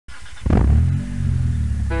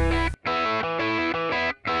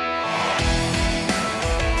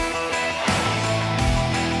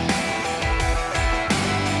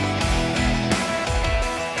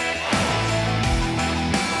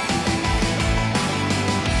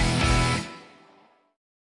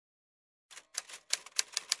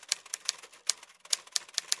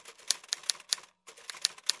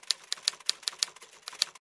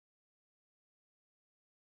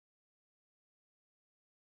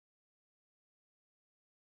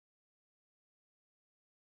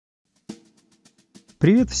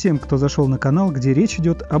Привет всем, кто зашел на канал, где речь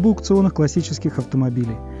идет об аукционах классических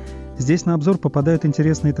автомобилей. Здесь на обзор попадают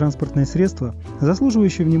интересные транспортные средства,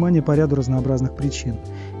 заслуживающие внимания по ряду разнообразных причин.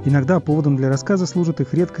 Иногда поводом для рассказа служат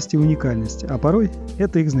их редкость и уникальность, а порой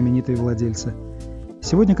это их знаменитые владельцы.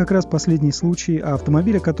 Сегодня как раз последний случай, а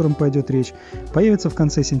автомобиль, о котором пойдет речь, появится в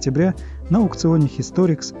конце сентября на аукционе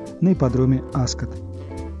Historics на ипподроме Ascot.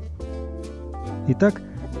 Итак,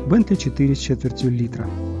 Bentley 4,4 литра.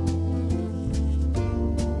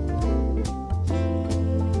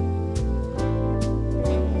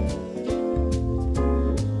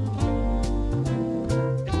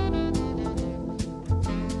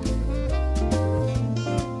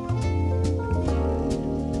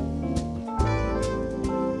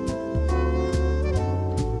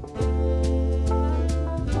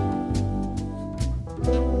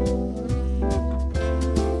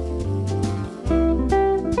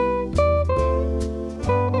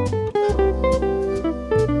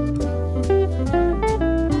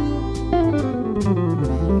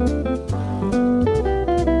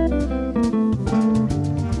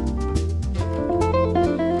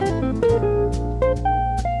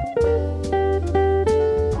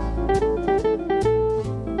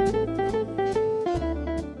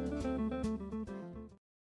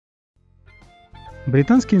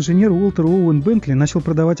 Британский инженер Уолтер Оуэн Бентли начал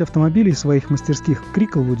продавать автомобили из своих мастерских в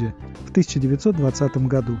Криклвуде в 1920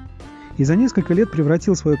 году и за несколько лет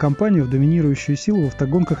превратил свою компанию в доминирующую силу в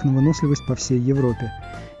автогонках на выносливость по всей Европе.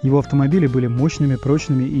 Его автомобили были мощными,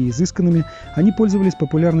 прочными и изысканными, они пользовались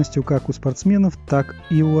популярностью как у спортсменов, так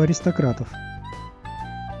и у аристократов.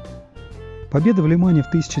 Победа в Ле-Мане в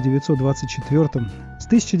 1924, с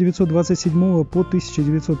 1927 по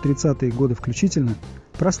 1930 годы включительно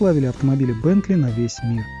прославили автомобили Bentley на весь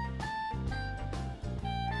мир.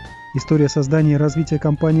 История создания и развития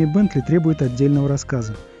компании Bentley требует отдельного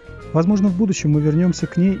рассказа. Возможно, в будущем мы вернемся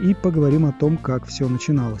к ней и поговорим о том, как все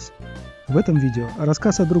начиналось. В этом видео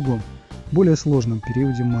рассказ о другом, более сложном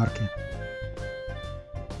периоде марки.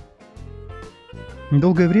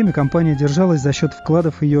 Долгое время компания держалась за счет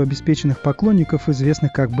вкладов ее обеспеченных поклонников,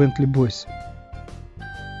 известных как Bentley Boys.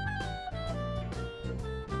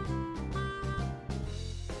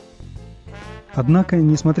 Однако,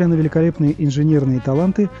 несмотря на великолепные инженерные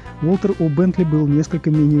таланты, Уолтер О. Бентли был несколько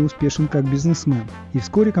менее успешен как бизнесмен, и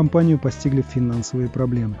вскоре компанию постигли финансовые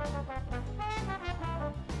проблемы.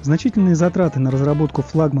 Значительные затраты на разработку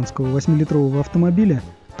флагманского 8-литрового автомобиля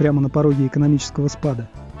прямо на пороге экономического спада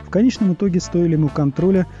в конечном итоге стоили ему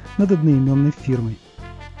контроля над одноименной фирмой.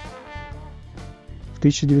 В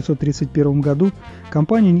 1931 году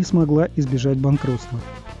компания не смогла избежать банкротства.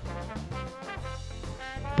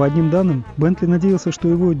 По одним данным, Бентли надеялся, что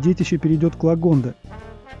его детище перейдет к Лагонда,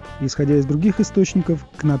 исходя из других источников,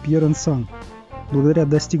 к Напьер & Сан, благодаря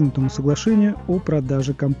достигнутому соглашению о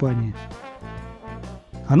продаже компании.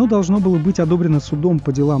 Оно должно было быть одобрено судом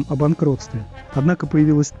по делам о банкротстве, однако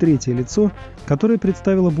появилось третье лицо, которое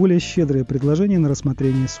представило более щедрое предложение на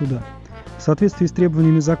рассмотрение суда. В соответствии с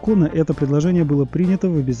требованиями закона это предложение было принято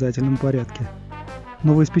в обязательном порядке.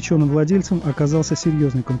 Новоиспеченным владельцем оказался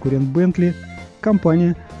серьезный конкурент Bentley –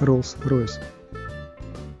 компания Rolls-Royce.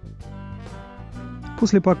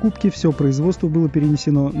 После покупки все производство было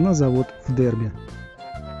перенесено на завод в Дерби.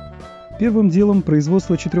 Первым делом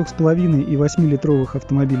производство 4,5 и 8-литровых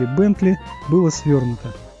автомобилей Bentley было свернуто.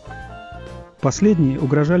 Последние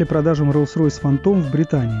угрожали продажам Rolls-Royce Phantom в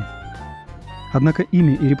Британии. Однако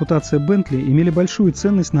имя и репутация Bentley имели большую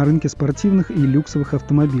ценность на рынке спортивных и люксовых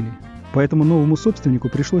автомобилей. Поэтому новому собственнику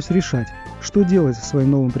пришлось решать, что делать со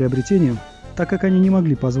своим новым приобретением, так как они не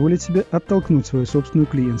могли позволить себе оттолкнуть свою собственную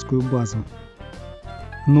клиентскую базу.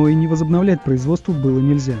 Но и не возобновлять производство было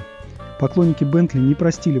нельзя. Поклонники Bentley не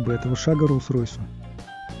простили бы этого шага Rolls-Royce.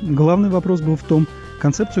 Главный вопрос был в том,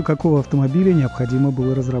 концепцию какого автомобиля необходимо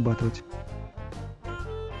было разрабатывать.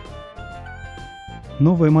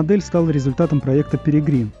 Новая модель стала результатом проекта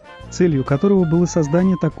Peregrine, целью которого было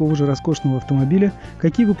создание такого же роскошного автомобиля,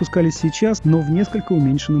 какие выпускались сейчас, но в несколько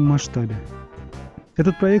уменьшенном масштабе.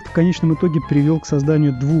 Этот проект в конечном итоге привел к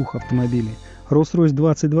созданию двух автомобилей – Rolls-Royce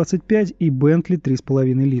 2025 и Bentley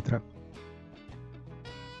 3,5 литра.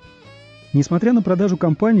 Несмотря на продажу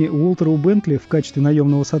компании, Уолтер О. Бентли в качестве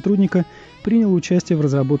наемного сотрудника принял участие в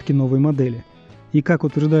разработке новой модели. И, как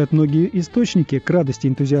утверждают многие источники, к радости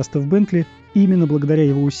энтузиастов Bentley, именно благодаря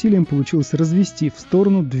его усилиям получилось развести в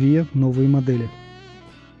сторону две новые модели.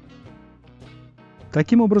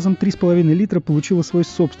 Таким образом, 3,5 литра получила свой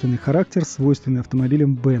собственный характер, свойственный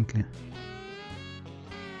автомобилям Bentley.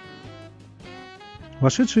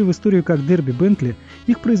 Вошедшие в историю как дерби Бентли,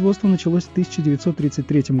 их производство началось в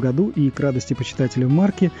 1933 году и, к радости почитателям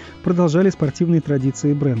марки, продолжали спортивные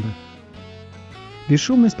традиции бренда.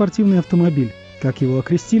 Бесшумный спортивный автомобиль, как его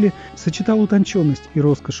окрестили, сочетал утонченность и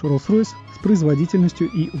роскошь Rolls-Royce с производительностью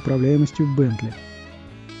и управляемостью Bentley.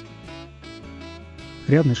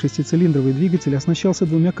 Рядный шестицилиндровый двигатель оснащался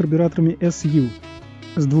двумя карбюраторами SU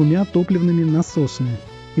с двумя топливными насосами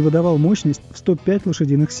и выдавал мощность в 105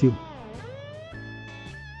 лошадиных сил.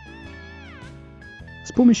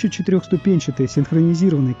 С помощью четырехступенчатой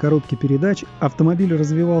синхронизированной коробки передач автомобиль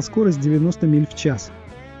развивал скорость 90 миль в час.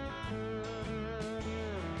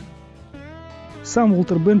 Сам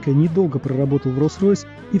Уолтер Бентли недолго проработал в Rolls-Royce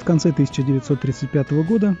и в конце 1935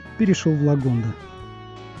 года перешел в Лагонда.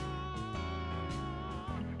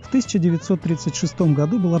 В 1936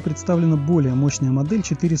 году была представлена более мощная модель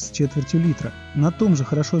 4,25 литра на том же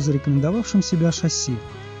хорошо зарекомендовавшем себя шасси.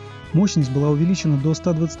 Мощность была увеличена до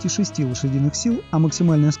 126 лошадиных сил, а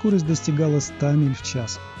максимальная скорость достигала 100 миль в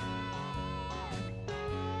час.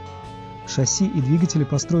 Шасси и двигатели,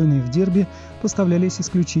 построенные в Дерби, поставлялись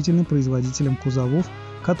исключительно производителям кузовов,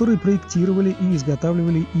 которые проектировали и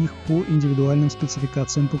изготавливали их по индивидуальным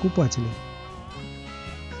спецификациям покупателей.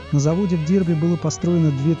 На заводе в Дерби было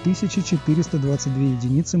построено 2422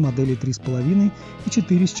 единицы моделей 3,5 и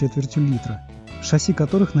 4,25 литра, шасси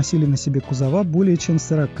которых носили на себе кузова более чем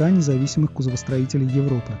 40 независимых кузовостроителей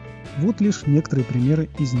Европы. Вот лишь некоторые примеры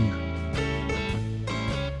из них.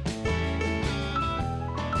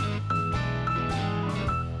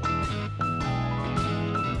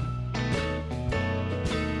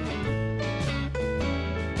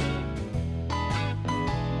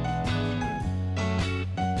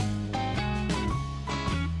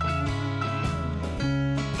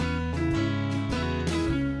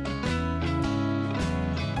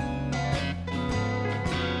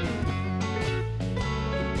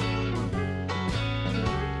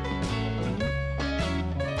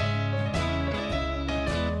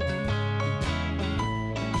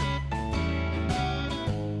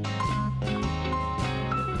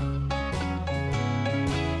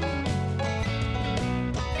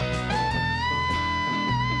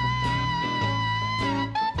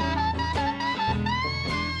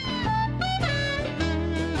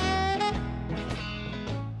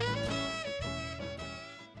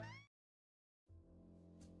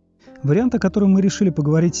 Вариант, о котором мы решили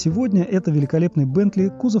поговорить сегодня, это великолепный Bentley,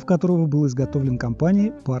 кузов которого был изготовлен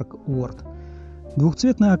компанией Park Ward.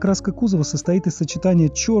 Двухцветная окраска кузова состоит из сочетания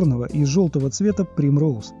черного и желтого цвета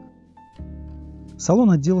Primrose. Салон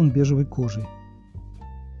отделан бежевой кожей.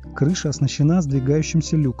 Крыша оснащена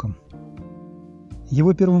сдвигающимся люком.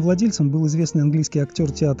 Его первым владельцем был известный английский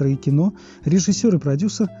актер театра и кино, режиссер и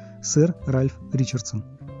продюсер сэр Ральф Ричардсон.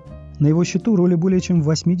 На его счету роли более чем в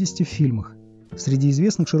 80 фильмах. Среди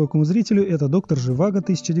известных широкому зрителю это «Доктор Живаго»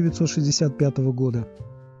 1965 года.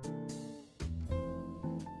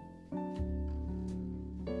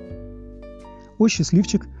 «О,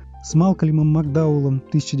 счастливчик» с Малкольмом Макдауэллом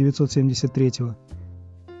 1973.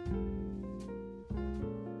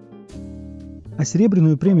 А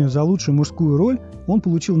серебряную премию за лучшую мужскую роль он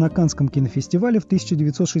получил на Каннском кинофестивале в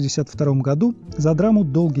 1962 году за драму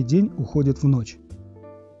 «Долгий день уходит в ночь».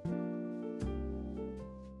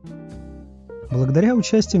 Благодаря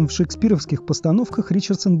участиям в шекспировских постановках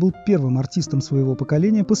Ричардсон был первым артистом своего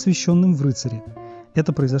поколения, посвященным в рыцаре.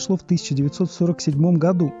 Это произошло в 1947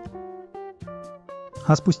 году.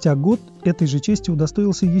 А спустя год этой же чести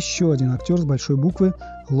удостоился еще один актер с большой буквы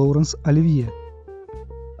 – Лоуренс Оливье.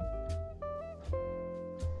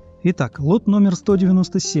 Итак, лот номер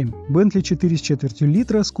 197. Bentley 4,25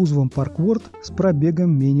 литра с кузовом Park Ward с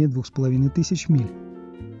пробегом менее 2500 миль.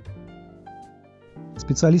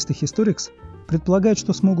 Специалисты Historics предполагают,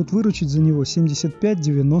 что смогут выручить за него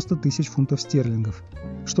 75-90 тысяч фунтов стерлингов,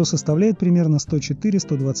 что составляет примерно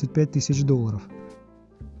 104-125 тысяч долларов.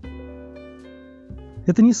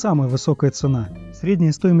 Это не самая высокая цена.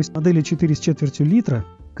 Средняя стоимость модели 4,25 литра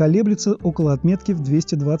колеблется около отметки в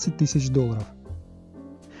 220 тысяч долларов.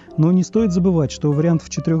 Но не стоит забывать, что вариант в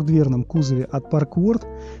четырехдверном кузове от Park Ward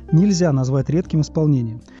нельзя назвать редким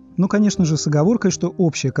исполнением. Но, конечно же, с оговоркой, что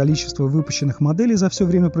общее количество выпущенных моделей за все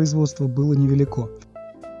время производства было невелико.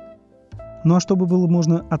 Ну а чтобы было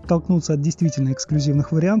можно оттолкнуться от действительно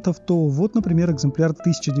эксклюзивных вариантов, то вот, например, экземпляр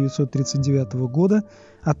 1939 года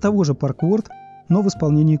от того же Park Ward, но в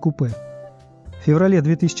исполнении купе. В феврале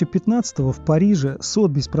 2015 в Париже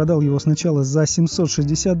Сотбис продал его сначала за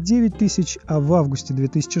 769 тысяч, а в августе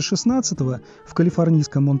 2016 в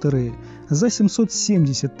калифорнийском Монтерее за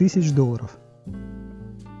 770 тысяч долларов.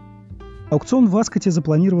 Аукцион в Аскоте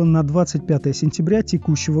запланирован на 25 сентября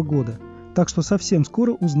текущего года. Так что совсем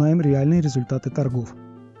скоро узнаем реальные результаты торгов.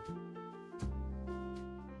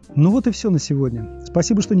 Ну вот и все на сегодня.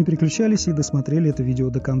 Спасибо, что не переключались и досмотрели это видео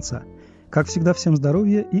до конца. Как всегда, всем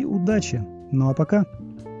здоровья и удачи. Ну а пока.